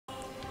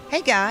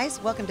Hey guys,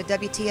 welcome to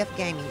WTF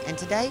Gaming, and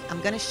today I'm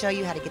going to show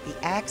you how to get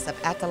the Axe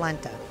of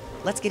Atalanta.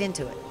 Let's get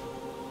into it.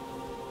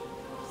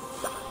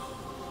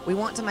 We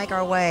want to make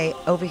our way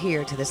over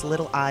here to this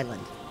little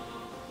island.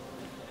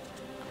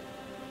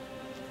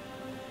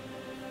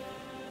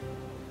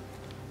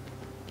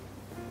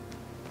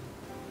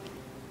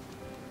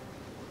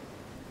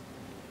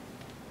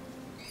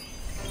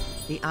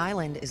 The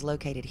island is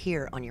located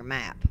here on your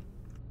map.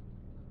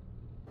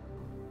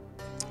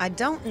 I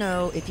don't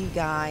know if you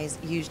guys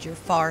used your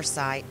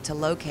farsight to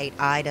locate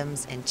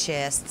items and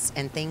chests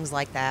and things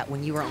like that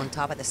when you were on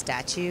top of the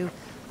statue,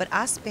 but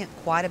I spent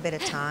quite a bit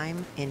of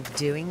time in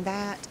doing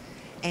that,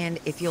 and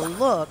if you'll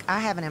look, I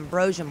have an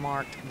ambrosia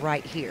marked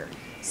right here,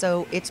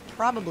 so it's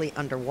probably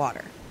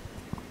underwater.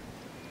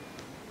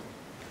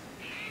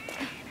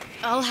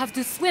 I'll have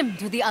to swim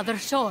to the other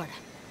shore.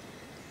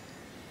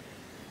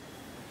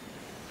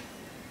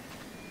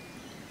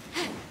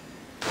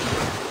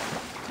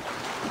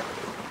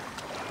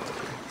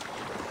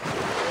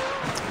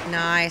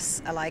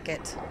 Nice, I like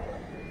it.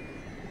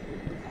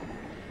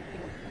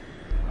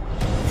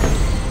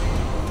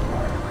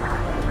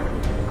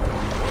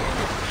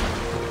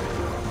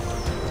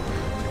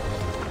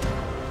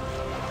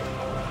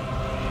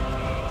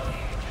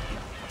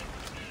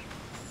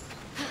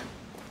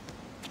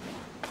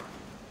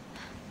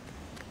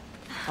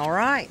 All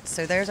right,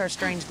 so there's our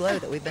strange glow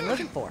that we've been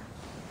looking for.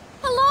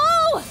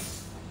 Hello?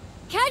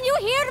 Can you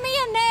hear me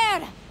in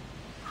there?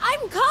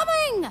 I'm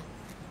coming!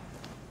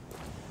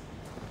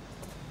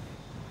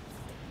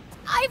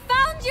 I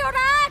found your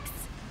axe!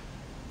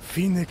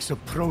 Fenyx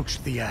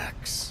approached the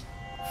axe,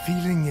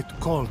 feeling it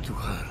call to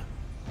her.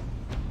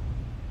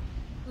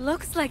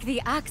 Looks like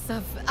the axe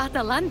of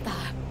Atalanta.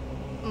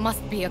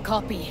 Must be a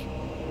copy.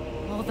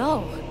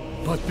 Although...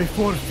 But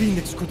before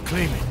Fenyx could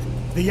claim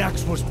it, the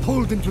axe was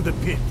pulled into the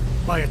pit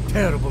by a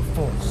terrible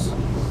force.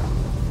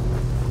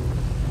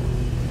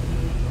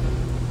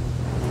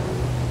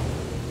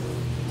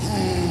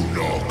 Who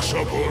knocks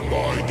upon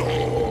my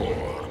door?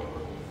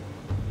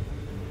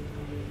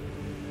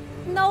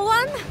 No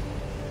one?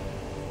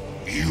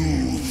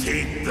 You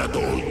think that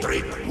old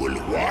trick will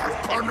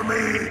work on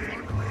me?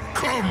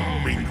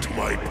 Come into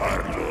my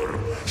parlor,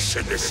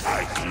 said the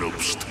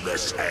Cyclops to the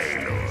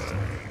sailor.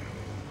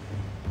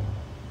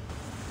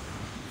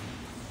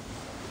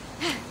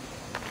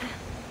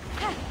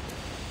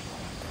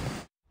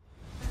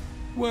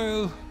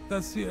 Well,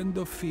 that's the end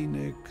of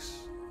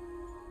Fenyx.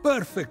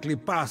 Perfectly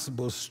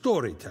passable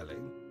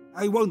storytelling.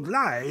 I won't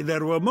lie,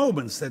 there were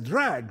moments that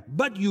dragged,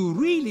 but you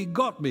really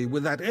got me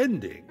with that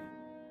ending.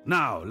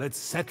 Now, let's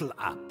settle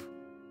up.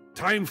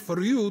 Time for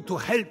you to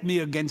help me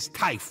against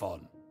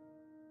Typhon.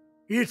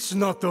 It's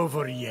not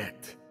over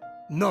yet.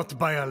 Not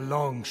by a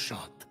long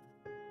shot.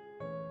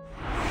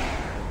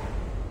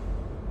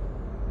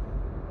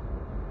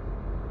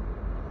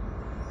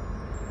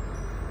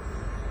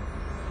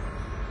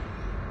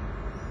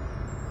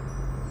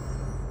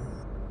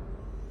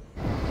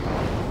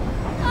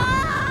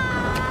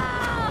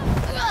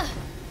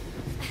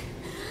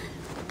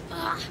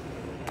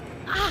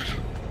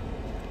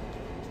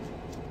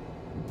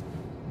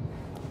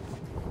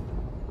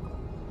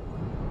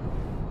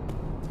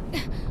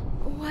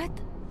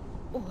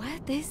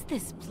 What is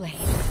this place?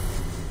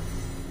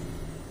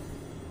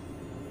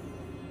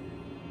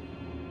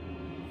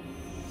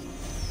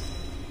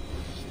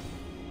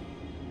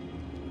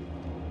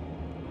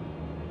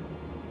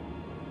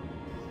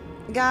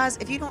 Guys,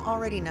 if you don't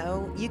already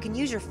know, you can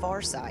use your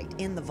farsight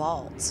in the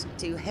vaults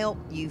to help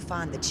you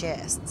find the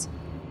chests.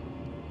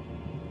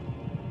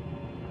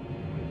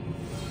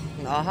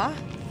 Uh-huh.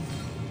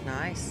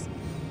 Nice.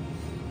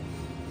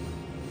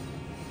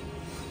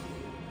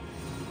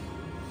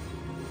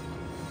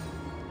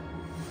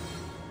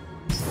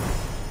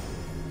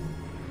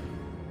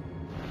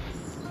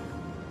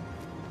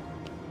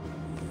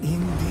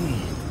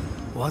 Indeed.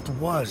 What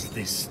was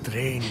this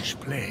strange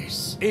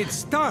place?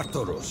 It's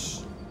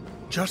Tartarus.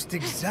 Just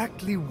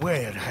exactly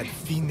where had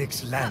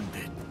Fenyx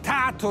landed?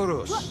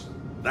 Tartarus!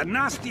 The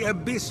nasty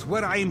abyss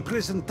where I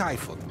imprisoned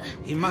Typhon.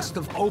 He must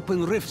have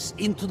opened rifts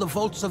into the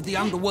vaults of the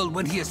underworld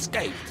when he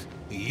escaped.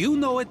 You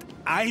know it,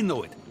 I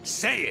know it.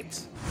 Say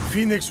it!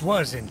 Fenyx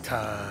wasn't,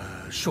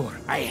 sure.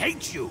 I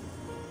hate you!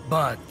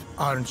 But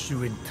aren't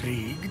you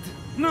intrigued?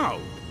 No.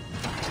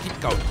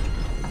 Keep going.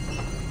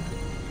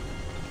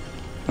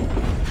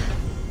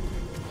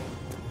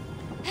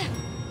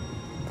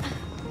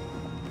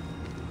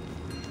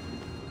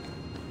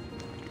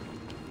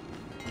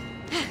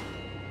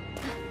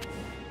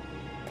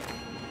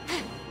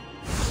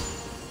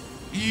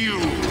 You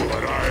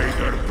are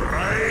either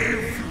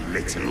brave,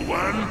 little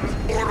one,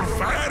 or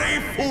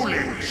very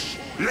foolish.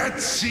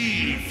 Let's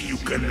see if you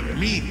can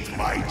meet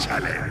my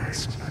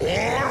challenge,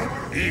 or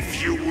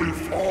if you will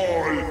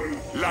fall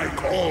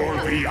like all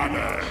the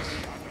others.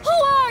 Who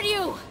are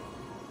you?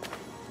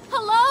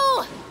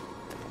 Hello?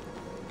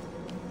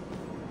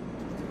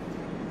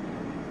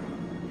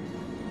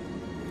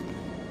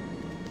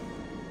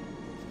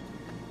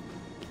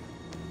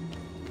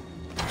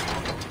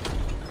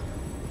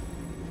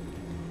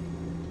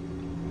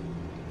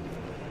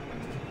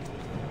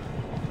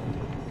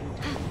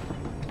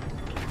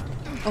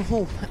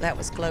 Oh, that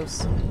was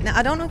close. Now,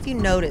 I don't know if you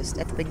noticed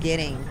at the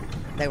beginning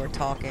they were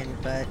talking,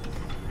 but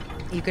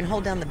you can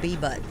hold down the B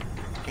button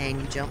and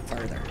you jump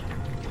further.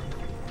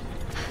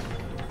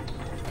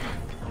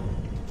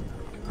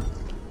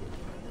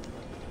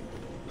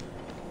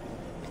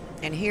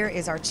 And here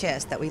is our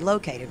chest that we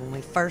located when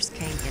we first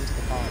came into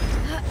the vault.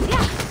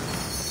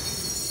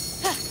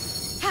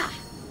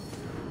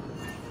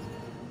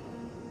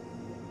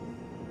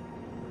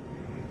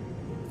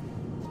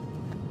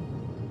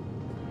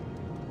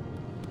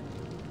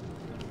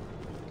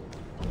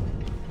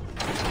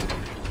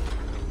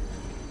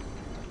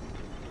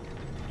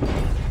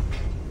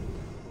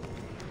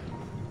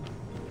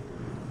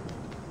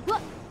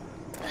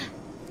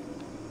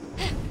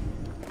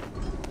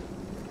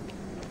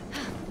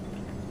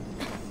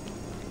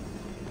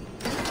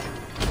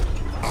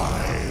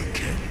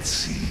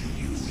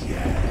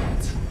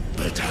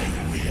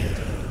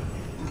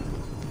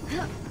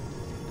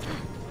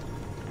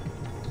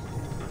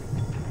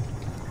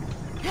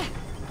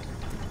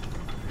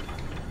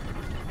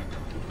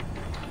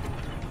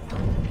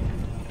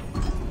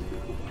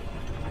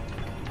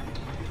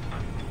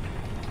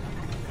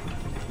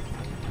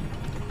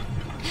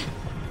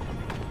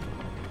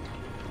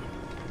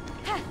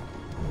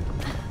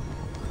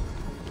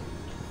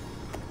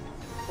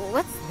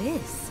 What's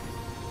this?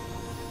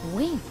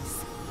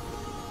 Wings.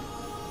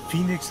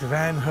 Phoenix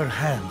ran her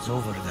hands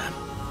over them,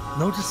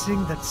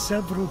 noticing that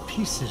several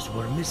pieces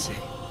were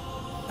missing,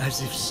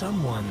 as if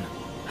someone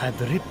had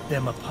ripped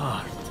them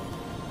apart.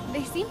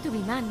 They seem to be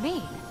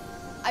man-made.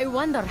 I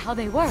wonder how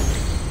they work.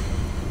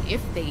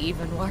 If they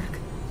even work.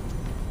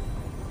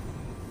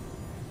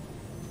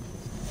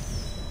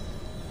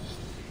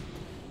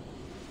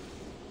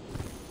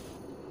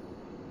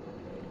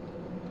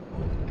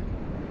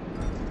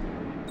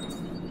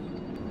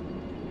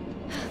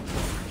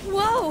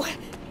 Whoa!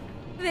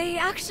 They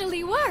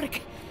actually work!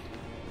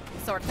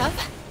 Sort of.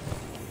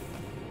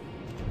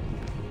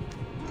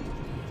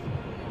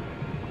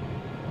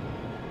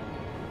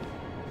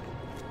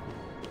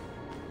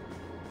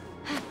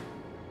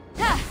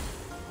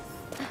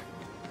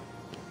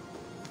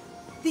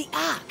 The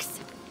axe!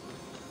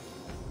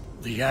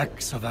 The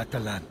axe of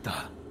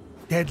Atalanta,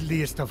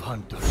 deadliest of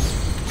hunters,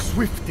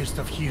 swiftest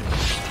of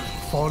heroes,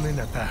 fallen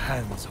at the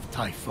hands of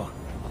Typhon.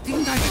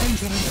 Didn't I change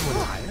her into a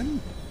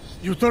lion?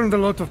 You turned a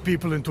lot of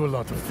people into a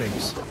lot of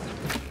things.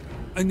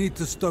 I need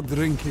to stop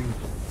drinking.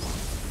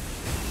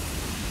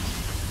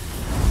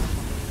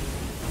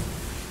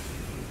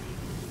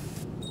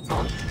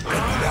 Now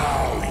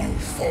you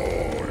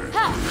fall,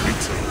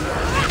 little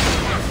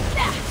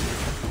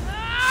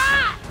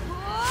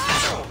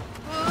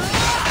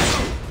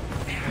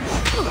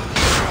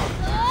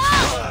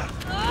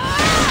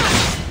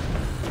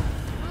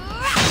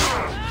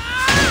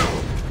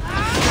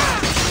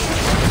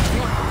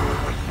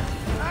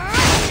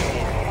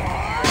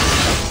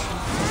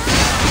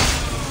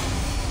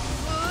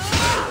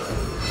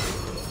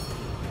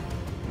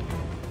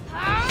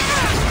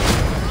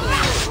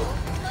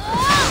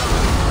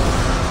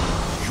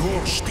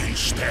You're still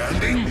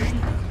standing?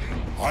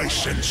 I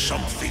sense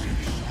something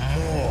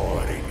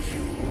more in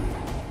you.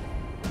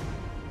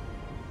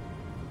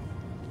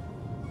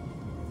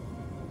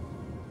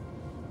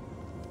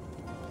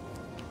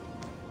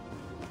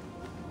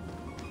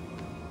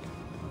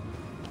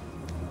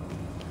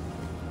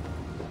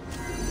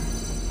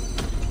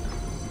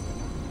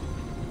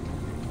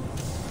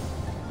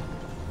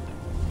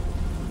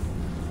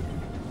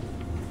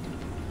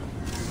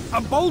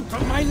 A bolt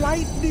of my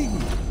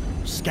lightning!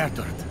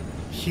 Scattered,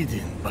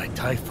 hidden by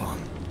Typhon.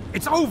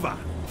 It's over!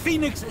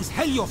 Phoenix is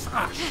Helios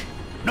Ash!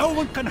 No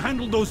one can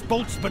handle those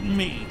bolts but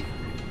me!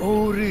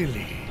 Oh,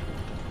 really?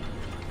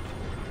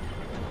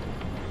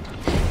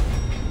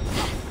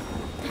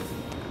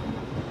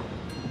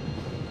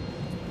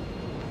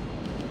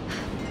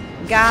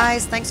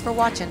 Guys, thanks for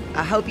watching.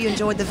 I hope you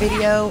enjoyed the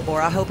video,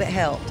 or I hope it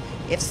helped.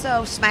 If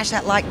so, smash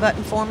that like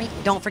button for me.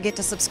 Don't forget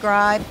to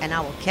subscribe, and I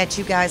will catch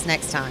you guys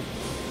next time.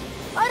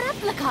 A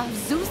replica of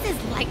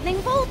Zeus's lightning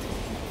bolt?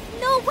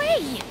 No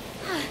way!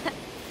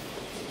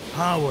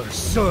 Power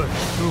surged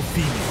through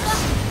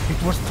Phoenix.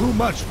 It was too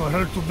much for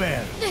her to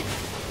bear.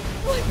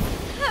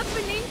 What's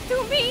happening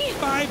to me?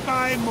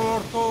 Bye-bye,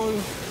 mortal!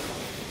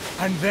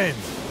 And then,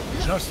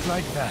 just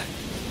like that,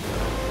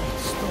 it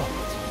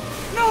stopped.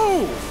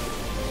 No!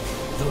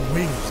 The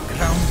wings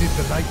grounded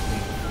the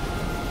lightning.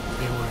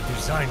 They were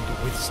designed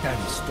to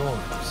withstand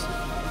storms.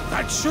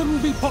 That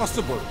shouldn't be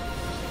possible!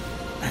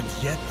 And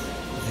yet,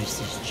 this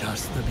is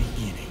just the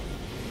beginning.